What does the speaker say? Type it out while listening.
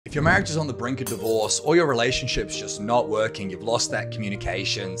If your marriage is on the brink of divorce or your relationship's just not working, you've lost that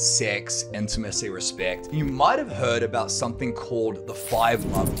communication, sex, intimacy, respect, you might have heard about something called the 5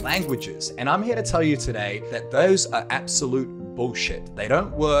 love languages. And I'm here to tell you today that those are absolute bullshit. They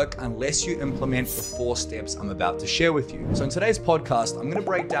don't work unless you implement the 4 steps I'm about to share with you. So in today's podcast, I'm going to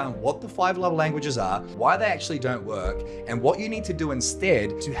break down what the 5 love languages are, why they actually don't work, and what you need to do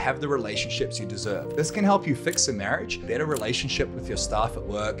instead to have the relationships you deserve. This can help you fix a marriage, better relationship with your staff at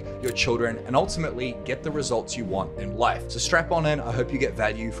work, your children, and ultimately get the results you want in life. So strap on in. I hope you get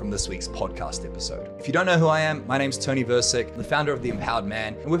value from this week's podcast episode. If you don't know who I am, my name's Toni Versic, the founder of The Empowered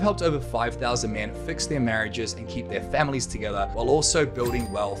Man, and we've helped over 5,000 men fix their marriages and keep their families together while also building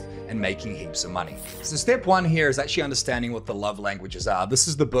wealth and making heaps of money. So step 1 here is actually understanding what the love languages are. This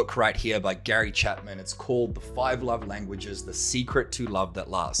is the book right here by Gary Chapman. It's called The 5 Love Languages, The Secret to Love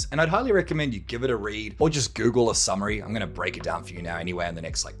That Lasts. And I'd highly recommend you give it a read or just Google a summary. I'm going to break it down for you now anyway in the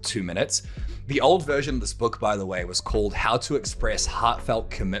next 2 minutes. The old version of this book, by the way, was called How to Express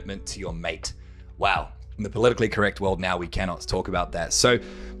Heartfelt Commitment to Your Mate. Wow. In the politically correct world now, we cannot talk about that. So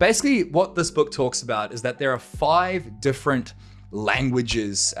basically what this book talks about is that there are 5 different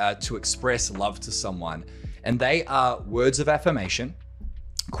languages to express love to someone. And they are words of affirmation,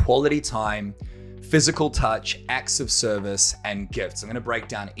 quality time, physical touch, acts of service, and gifts. I'm going to break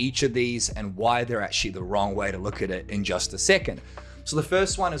down each of these and why they're actually the wrong way to look at it in just a second. So the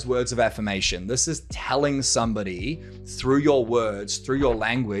first one is words of affirmation. This is telling somebody through your words, through your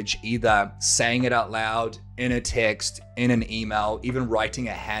language, either saying it out loud, in a text, in an email, even writing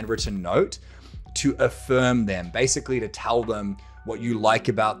a handwritten note to affirm them, basically to tell them what you like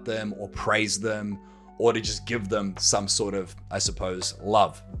about them or praise them or to just give them some sort of, I suppose,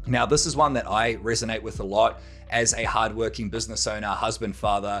 love. Now, this is one that I resonate with a lot as a hardworking business owner, husband,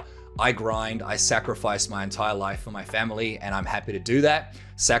 father. I grind, I sacrifice my entire life for my family, and I'm happy to do that.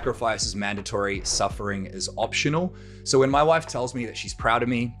 Sacrifice is mandatory, suffering is optional. So when my wife tells me that she's proud of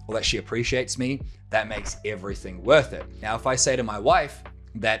me or that she appreciates me, that makes everything worth it. Now, if I say to my wife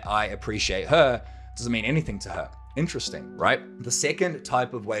that I appreciate her, it doesn't mean anything to her. Interesting, right? The second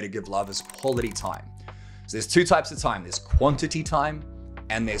type of way to give love is quality time. So there's 2 types of time. There's quantity time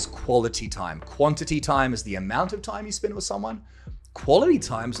and there's quality time. Quantity time is the amount of time you spend with someone. Quality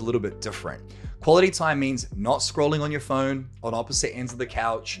time is a little bit different. Quality time means not scrolling on your phone on opposite ends of the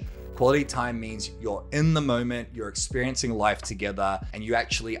couch. Quality time means you're in the moment, you're experiencing life together, and you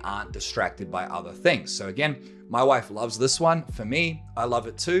actually aren't distracted by other things. So again, my wife loves this one. For me, I love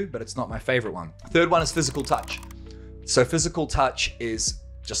it too, but it's not my favorite one. Third one is physical touch. So physical touch is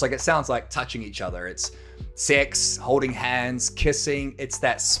just like it sounds like, touching each other. It's sex, holding hands, kissing. It's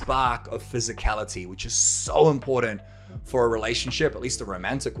that spark of physicality, which is so important for a relationship, at least a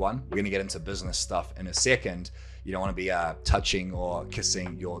romantic one. We're going to get into business stuff in a second. You don't want to be touching or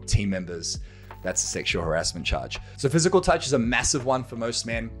kissing your team members. That's a sexual harassment charge. So physical touch is a massive one for most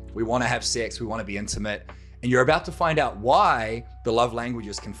men. We want to have sex. We want to be intimate. And you're about to find out why the love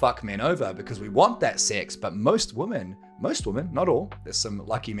languages can fuck men over, because we want that sex, but most women, not all, there's some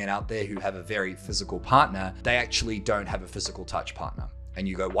lucky men out there who have a very physical partner. They actually don't have a physical touch partner. And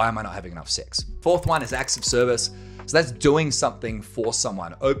you go, why am I not having enough sex? Fourth one is acts of service. So that's doing something for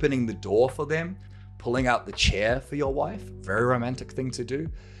someone, opening the door for them, pulling out the chair for your wife. Very romantic thing to do.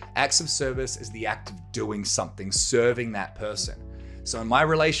 Acts of service is the act of doing something, serving that person. So in my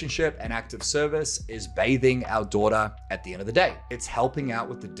relationship, an act of service is bathing our daughter at the end of the day. It's helping out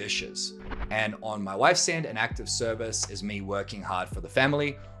with the dishes. And on my wife's end, an act of service is me working hard for the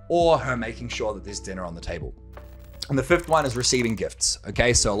family or her making sure that there's dinner on the table. And the 5th one is receiving gifts.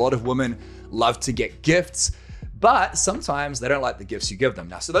 Okay, so a lot of women love to get gifts, but sometimes they don't like the gifts you give them.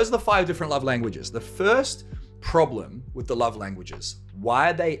 Now, so those are the 5 different love languages. The first problem with the love languages,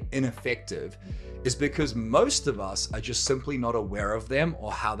 why are they ineffective, is because most of us are just simply not aware of them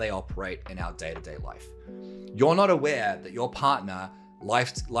or how they operate in our day-to-day life. You're not aware that your partner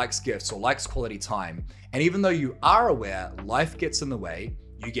likes gifts or likes quality time. And even though you are aware, life gets in the way.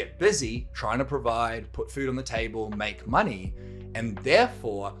 You get busy trying to provide, put food on the table, make money, and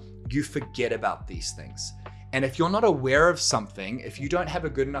therefore you forget about these things. And if you're not aware of something, if you don't have a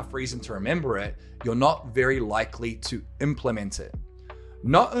good enough reason to remember it, you're not very likely to implement it.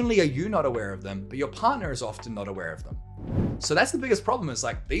 Not only are you not aware of them, but your partner is often not aware of them. So that's the biggest problem, is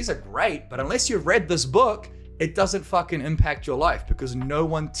these are great, but unless you've read this book, it doesn't fucking impact your life because no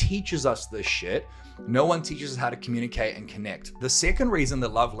one teaches us this shit. No one teaches us how to communicate and connect. The second reason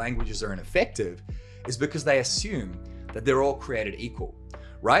that love languages are ineffective is because they assume that they're all created equal,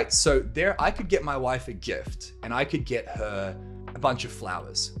 right? So I could get my wife a gift and I could get her a bunch of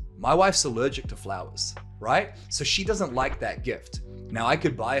flowers. My wife's allergic to flowers, right? So she doesn't like that gift. Now I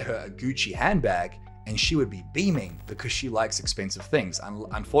could buy her a Gucci handbag and she would be beaming because she likes expensive things.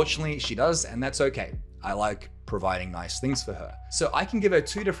 Unfortunately, she does, and that's okay. I like providing nice things for her. So I can give her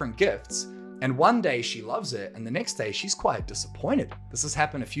 2 different gifts, and one day she loves it, and the next day she's quite disappointed. This has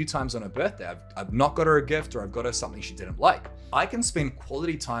happened a few times on her birthday. I've not got her a gift, or I've got her something she didn't like. I can spend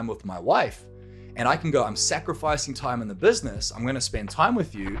quality time with my wife, and I can go, I'm sacrificing time in the business, I'm gonna spend time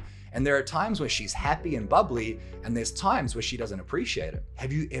with you, and there are times where she's happy and bubbly, and there's times where she doesn't appreciate it.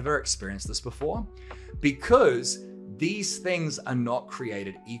 Have you ever experienced this before? Because these things are not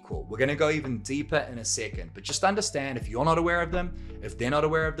created equal. We're gonna go even deeper in a second, but just understand, if you're not aware of them, if they're not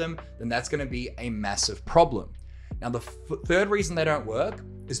aware of them, then that's gonna be a massive problem. Now, the third reason they don't work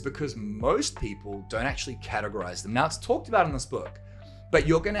is because most people don't actually categorize them. Now, it's talked about in this book, but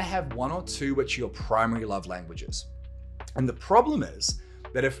you're gonna have 1 or 2 which are your primary love languages. And the problem is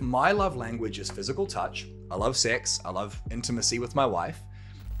that if my love language is physical touch, I love sex, I love intimacy with my wife,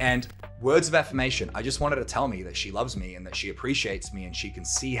 and words of affirmation, I just wanted to tell me that she loves me and that she appreciates me and she can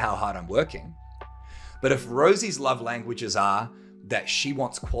see how hard I'm working. But if Rosie's love languages are that she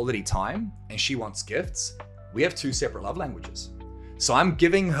wants quality time and she wants gifts, we have 2 separate love languages. So I'm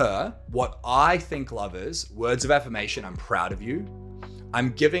giving her what I think love is, words of affirmation, I'm proud of you. I'm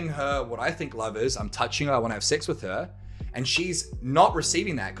giving her what I think love is, I'm touching her, I want to have sex with her. And she's not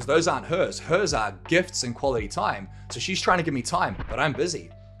receiving that because those aren't hers. Hers are gifts and quality time. So she's trying to give me time, but I'm busy.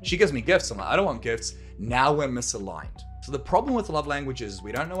 She gives me gifts. I'm like, I don't want gifts. Now we're misaligned. So the problem with love languages is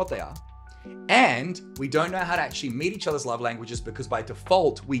we don't know what they are. And we don't know how to actually meet each other's love languages because by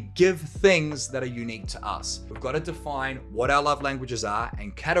default, we give things that are unique to us. We've got to define what our love languages are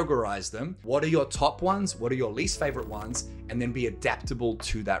and categorize them. What are your top ones? What are your least favorite ones? And then be adaptable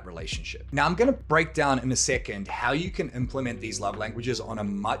to that relationship. Now, I'm going to break down in a second how you can implement these love languages on a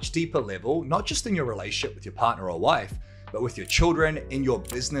much deeper level, not just in your relationship with your partner or wife, but with your children, in your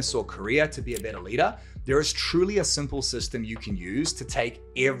business or career to be a better leader. There is truly a simple system you can use to take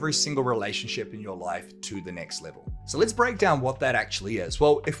every single relationship in your life to the next level. So let's break down what that actually is.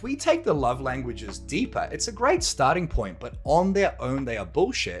 Well, if we take the love languages deeper, it's a great starting point, but on their own, they are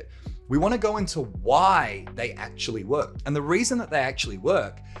bullshit. We want to go into why they actually work. And the reason that they actually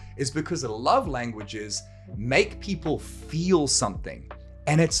work is because the love languages make people feel something,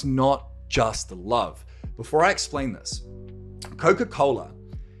 and it's not just love. Before I explain this, Coca-Cola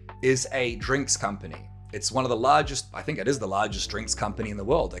is a drinks company. It's one of the largest, I think it is the largest drinks company in the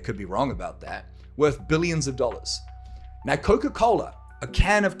world. I could be wrong about that, worth billions of dollars. Now, Coca-Cola, a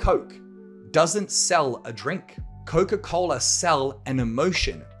can of Coke, doesn't sell a drink. Coca-Cola sell an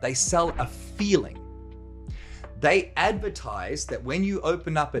emotion. They sell a feeling. They advertise that when you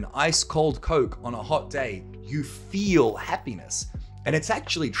open up an ice cold Coke on a hot day, you feel happiness. And it's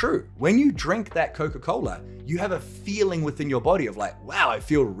actually true. When you drink that Coca-Cola, you have a feeling within your body of like, wow, I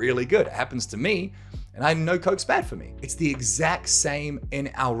feel really good. It happens to me, and I know Coke's bad for me. It's the exact same in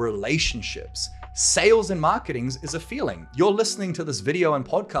our relationships. Sales and marketing is a feeling. You're listening to this video and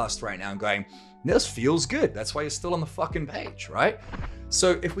podcast right now and going, this feels good. That's why you're still on the fucking page, right?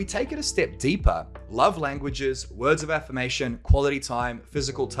 So if we take it a step deeper, love languages, words of affirmation, quality time,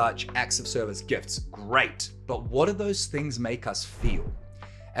 physical touch, acts of service, gifts, great. But what do those things make us feel?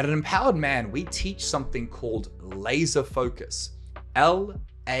 At an Empowered Man, we teach something called laser focus, L-A-S-U-R.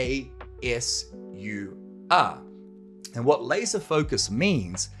 And what laser focus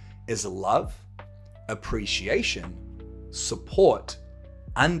means is love, appreciation, support,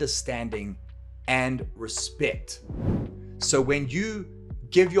 understanding, and respect. So when you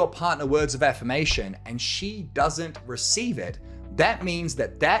give your partner words of affirmation and she doesn't receive it, that means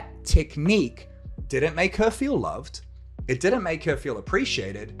that that technique didn't make her feel loved, it didn't make her feel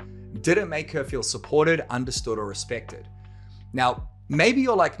appreciated, didn't make her feel supported, understood, or respected. Now, maybe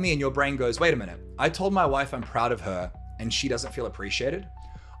you're like me and your brain goes, wait a minute, I told my wife I'm proud of her and she doesn't feel appreciated.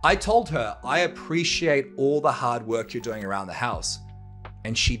 I told her I appreciate all the hard work you're doing around the house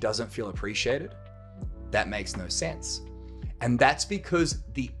and she doesn't feel appreciated. That makes no sense. And that's because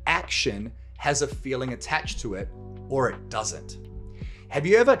the action has a feeling attached to it or it doesn't. Have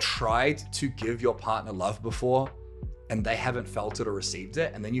you ever tried to give your partner love before and they haven't felt it or received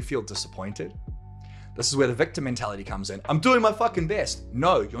it and then you feel disappointed? This is where the victim mentality comes in. I'm doing my fucking best.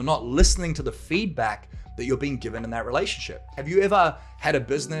 No, you're not listening to the feedback that you're being given in that relationship. Have you ever had a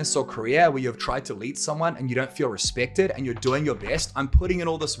business or career where you've tried to lead someone and you don't feel respected and you're doing your best? I'm putting in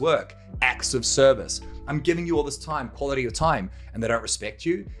all this work, acts of service. I'm giving you all this time, quality of time, and they don't respect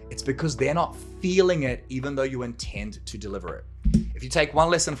you. It's because they're not feeling it even though you intend to deliver it. If you take one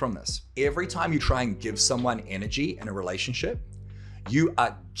lesson from this, every time you try and give someone energy in a relationship, you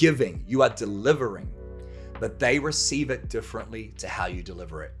are giving, you are delivering. but they receive it differently to how you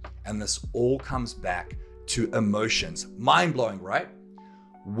deliver it. And this all comes back to emotions. Mind-blowing, right?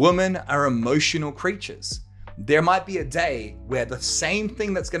 Women are emotional creatures. There might be a day where the same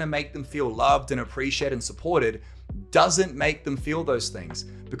thing that's going to make them feel loved and appreciated and supported doesn't make them feel those things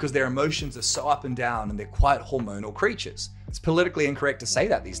because their emotions are so up and down and they're quite hormonal creatures. It's politically incorrect to say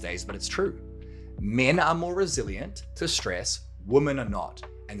that these days, but it's true. Men are more resilient to stress, women are not.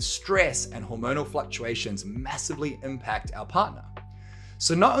 And stress and hormonal fluctuations massively impact our partner.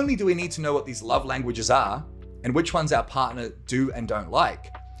 So not only do we need to know what these love languages are and which ones our partner do and don't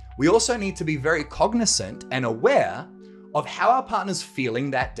like, we also need to be very cognizant and aware of how our partner's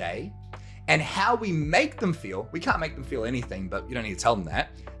feeling that day and how we make them feel. We can't make them feel anything, but you don't need to tell them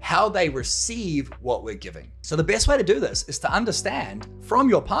that, how they receive what we're giving. So the best way to do this is to understand from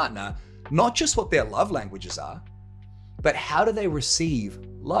your partner, not just what their love languages are, but how do they receive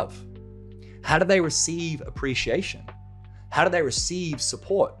love? How do they receive appreciation? How do they receive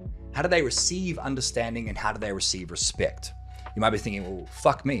support? How do they receive understanding? And how do they receive respect? You might be thinking, well,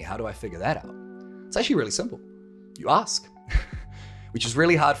 fuck me, how do I figure that out? It's actually really simple. You ask, which is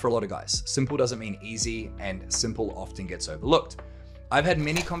really hard for a lot of guys. Simple doesn't mean easy, and simple often gets overlooked. I've had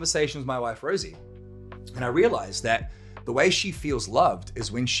many conversations with my wife, Rosie, and I realized that the way she feels loved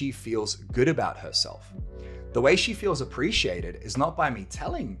is when she feels good about herself. The way she feels appreciated is not by me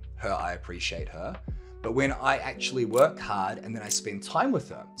telling her I appreciate her, but when I actually work hard and then I spend time with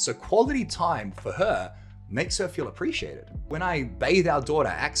her. So quality time for her makes her feel appreciated. When I bathe our daughter,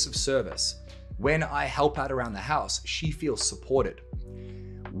 acts of service, when I help out around the house, she feels supported.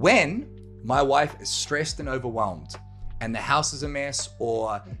 When my wife is stressed and overwhelmed and the house is a mess,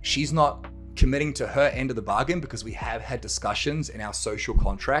 or she's not committing to her end of the bargain because we have had discussions in our social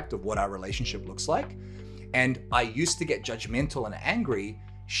contract of what our relationship looks like, and I used to get judgmental and angry,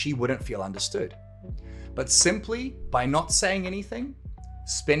 she wouldn't feel understood. But simply by not saying anything,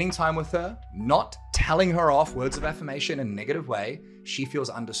 spending time with her, not telling her off words of affirmation in a negative way, she feels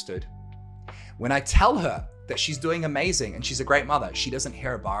understood. When I tell her that she's doing amazing and she's a great mother, she doesn't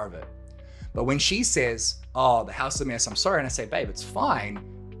hear a bar of it. But when she says, oh, the house is a mess, I'm sorry, and I say, babe, it's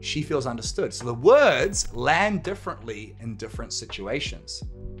fine, she feels understood. So the words land differently in different situations.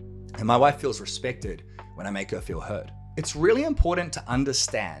 And my wife feels respected when I make her feel heard. It's really important to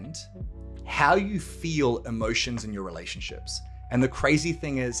understand how you feel emotions in your relationships. And the crazy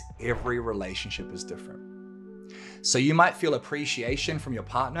thing is, every relationship is different. So you might feel appreciation from your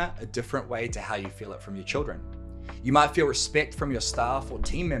partner a different way to how you feel it from your children. You might feel respect from your staff or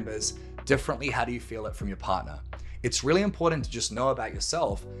team members differently. How do you feel it from your partner? It's really important to just know about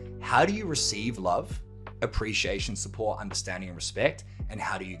yourself. How do you receive love, appreciation, support, understanding, and respect? And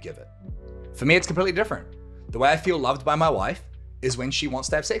how do you give it? For me, it's completely different. The way I feel loved by my wife is when she wants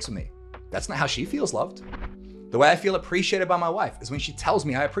to have sex with me. That's not how she feels loved. The way I feel appreciated by my wife is when she tells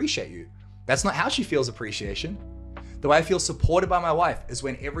me I appreciate you. That's not how she feels appreciation. The way I feel supported by my wife is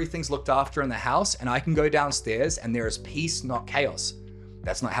when everything's looked after in the house and I can go downstairs and there is peace, not chaos.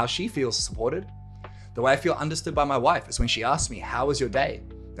 That's not how she feels supported. The way I feel understood by my wife is when she asks me, how was your day?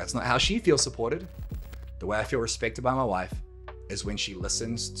 That's not how she feels supported. The way I feel respected by my wife is when she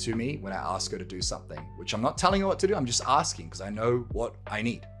listens to me when I ask her to do something, which I'm not telling her what to do, I'm just asking because I know what I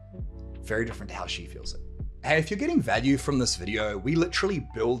need. Very different to how she feels it. Hey, if you're getting value from this video, we literally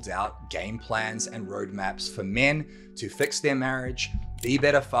build out game plans and roadmaps for men to fix their marriage, be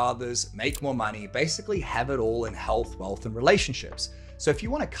better fathers, make more money, basically have it all in health, wealth, and relationships. So if you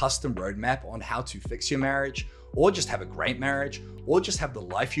want a custom roadmap on how to fix your marriage, or just have a great marriage, or just have the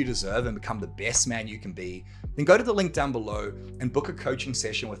life you deserve and become the best man you can be, then go to the link down below and book a coaching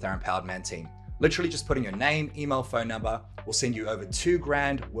session with our Empowered Man team. Literally just put in your name, email, phone number. We'll send you over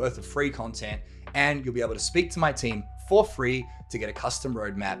 $2,000 worth of free content, and you'll be able to speak to my team for free to get a custom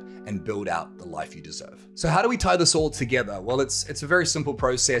roadmap and build out the life you deserve. So how do we tie this all together? Well, it's a very simple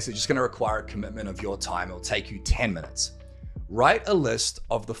process. It's just gonna require a commitment of your time. It'll take you 10 minutes. Write a list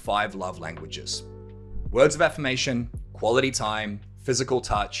of the 5 love languages: words of affirmation, quality time, physical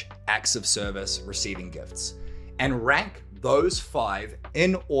touch, acts of service, receiving gifts, and rank those 5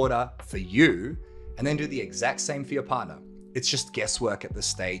 in order for you, and then do the exact same for your partner. It's just guesswork at this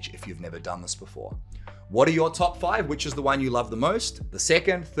stage if you've never done this before. What are your top 5? Which is the one you love the most? The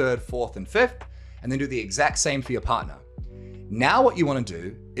second, third, fourth, and fifth, and then do the exact same for your partner. Now what you want to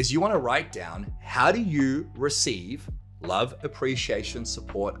do is you want to write down, how do you receive love, appreciation,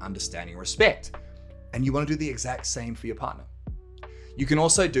 support, understanding, respect? And you want to do the exact same for your partner. You can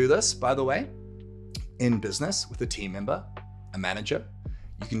also do this, by the way, in business with a team member, a manager.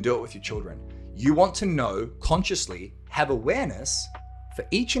 You can do it with your children. You want to know consciously, have awareness for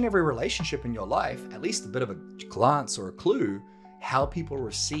each and every relationship in your life, at least a bit of a glance or a clue, how people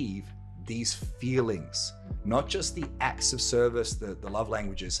receive these feelings, not just the acts of service, the love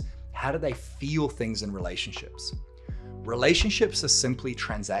languages. How do they feel things in relationships? Relationships are simply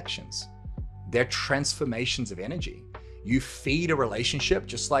transactions. They're transformations of energy. You feed a relationship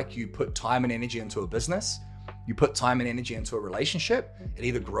just like you put time and energy into a business. You put time and energy into a relationship, it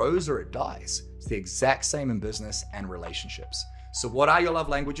either grows or it dies. It's the exact same in business and relationships. So what are your love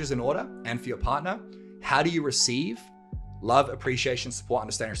languages in order? And for your partner, how do you receive love, appreciation, support,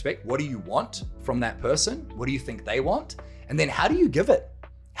 understanding, respect? What do you want from that person? What do you think they want? And then how do you give it?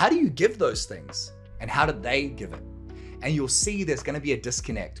 How do you give those things? And how do they give it? And you'll see there's going to be a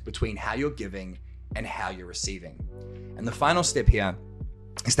disconnect between how you're giving and how you're receiving. And the final step here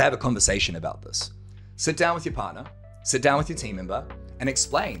is to have a conversation about this. Sit down with your partner, sit down with your team member, and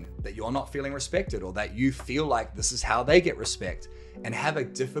explain that you're not feeling respected or that you feel like this is how they get respect, and have a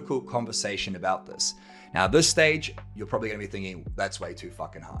difficult conversation about this. Now, at this stage, you're probably going to be thinking, that's way too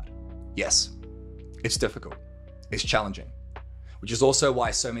fucking hard. Yes, it's difficult. It's challenging, which is also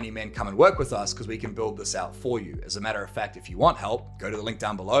why so many men come and work with us, because we can build this out for you. As a matter of fact, if you want help, go to the link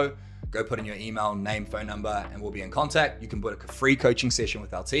down below, go put in your email, name, phone number, and we'll be in contact. You can book a free coaching session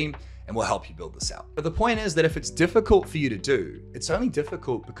with our team and we'll help you build this out. But the point is that if it's difficult for you to do, it's only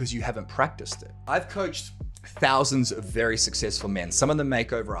difficult because you haven't practiced it. I've coached thousands of very successful men. Some of them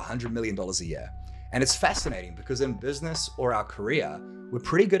make over $100 million a year. And it's fascinating because in business or our career, we're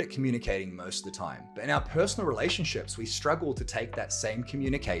pretty good at communicating most of the time. But in our personal relationships, we struggle to take that same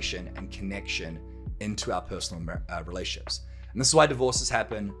communication and connection into our personal relationships. And this is why divorces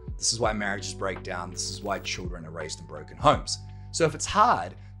happen. This is why marriages break down. This is why children are raised in broken homes. So if it's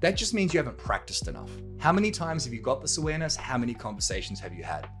hard, that just means you haven't practiced enough. How many times have you got this awareness? How many conversations have you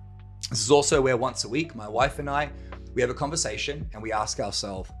had? This is also where once a week, my wife and I, we have a conversation and we ask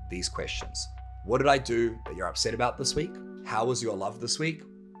ourselves these questions. What did I do that you're upset about this week? How was your love this week?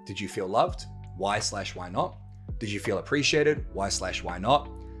 Did you feel loved? Why/why not? Did you feel appreciated? Why/why not?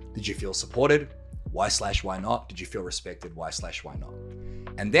 Did you feel supported? Why/why not? Did you feel respected? Why/why not?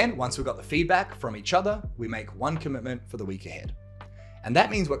 And then once we got the feedback from each other, we make one commitment for the week ahead. And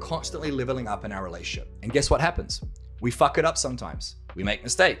that means we're constantly leveling up in our relationship. And guess what happens? We fuck it up sometimes. We make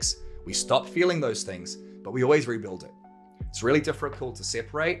mistakes. We stop feeling those things, but we always rebuild it. It's really difficult to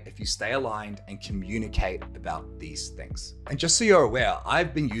separate if you stay aligned and communicate about these things. And just so you're aware,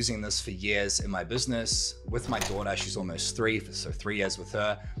 I've been using this for years in my business with my daughter. She's almost 3, so 3 years with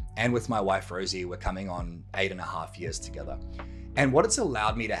her. And with my wife, Rosie, we're coming on 8.5 years together. And what it's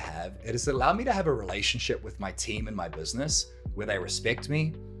allowed me to have, it has allowed me to have a relationship with my team and my business where they respect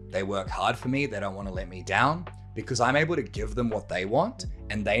me, they work hard for me, they don't want to let me down, because I'm able to give them what they want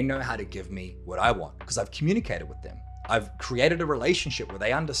and they know how to give me what I want because I've communicated with them. I've created a relationship where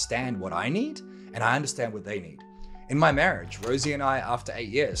they understand what I need and I understand what they need. In my marriage, Rosie and I, after 8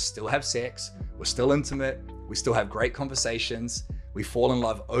 years, still have sex, we're still intimate, we still have great conversations, we fall in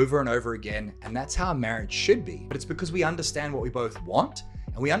love over and over again, and that's how a marriage should be. But it's because we understand what we both want,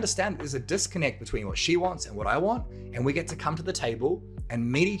 and we understand that there's a disconnect between what she wants and what I want, and we get to come to the table and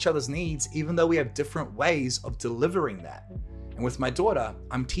meet each other's needs, even though we have different ways of delivering that. And with my daughter,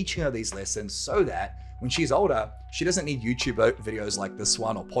 I'm teaching her these lessons so that when she's older, she doesn't need YouTube videos like this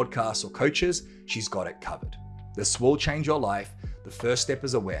one or podcasts or coaches. She's got it covered. This will change your life. The first step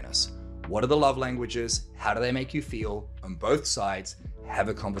is awareness. What are the love languages? How do they make you feel? On both sides, have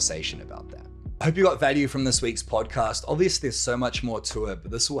a conversation about that. I hope you got value from this week's podcast. Obviously, there's so much more to it,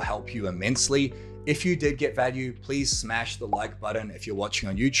 but this will help you immensely. If you did get value, please smash the like button if you're watching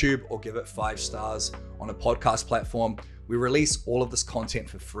on YouTube, or give it 5 stars on a podcast platform. We release all of this content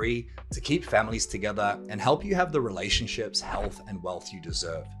for free to keep families together and help you have the relationships, health, and wealth you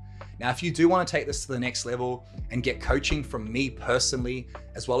deserve. Now, if you do want to take this to the next level and get coaching from me personally,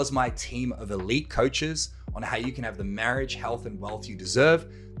 as well as my team of elite coaches on how you can have the marriage, health, and wealth you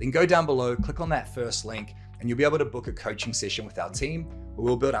deserve, then go down below, click on that first link, and you'll be able to book a coaching session with our team, where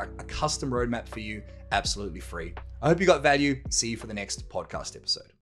we'll build a custom roadmap for you absolutely free. I hope you got value. See you for the next podcast episode.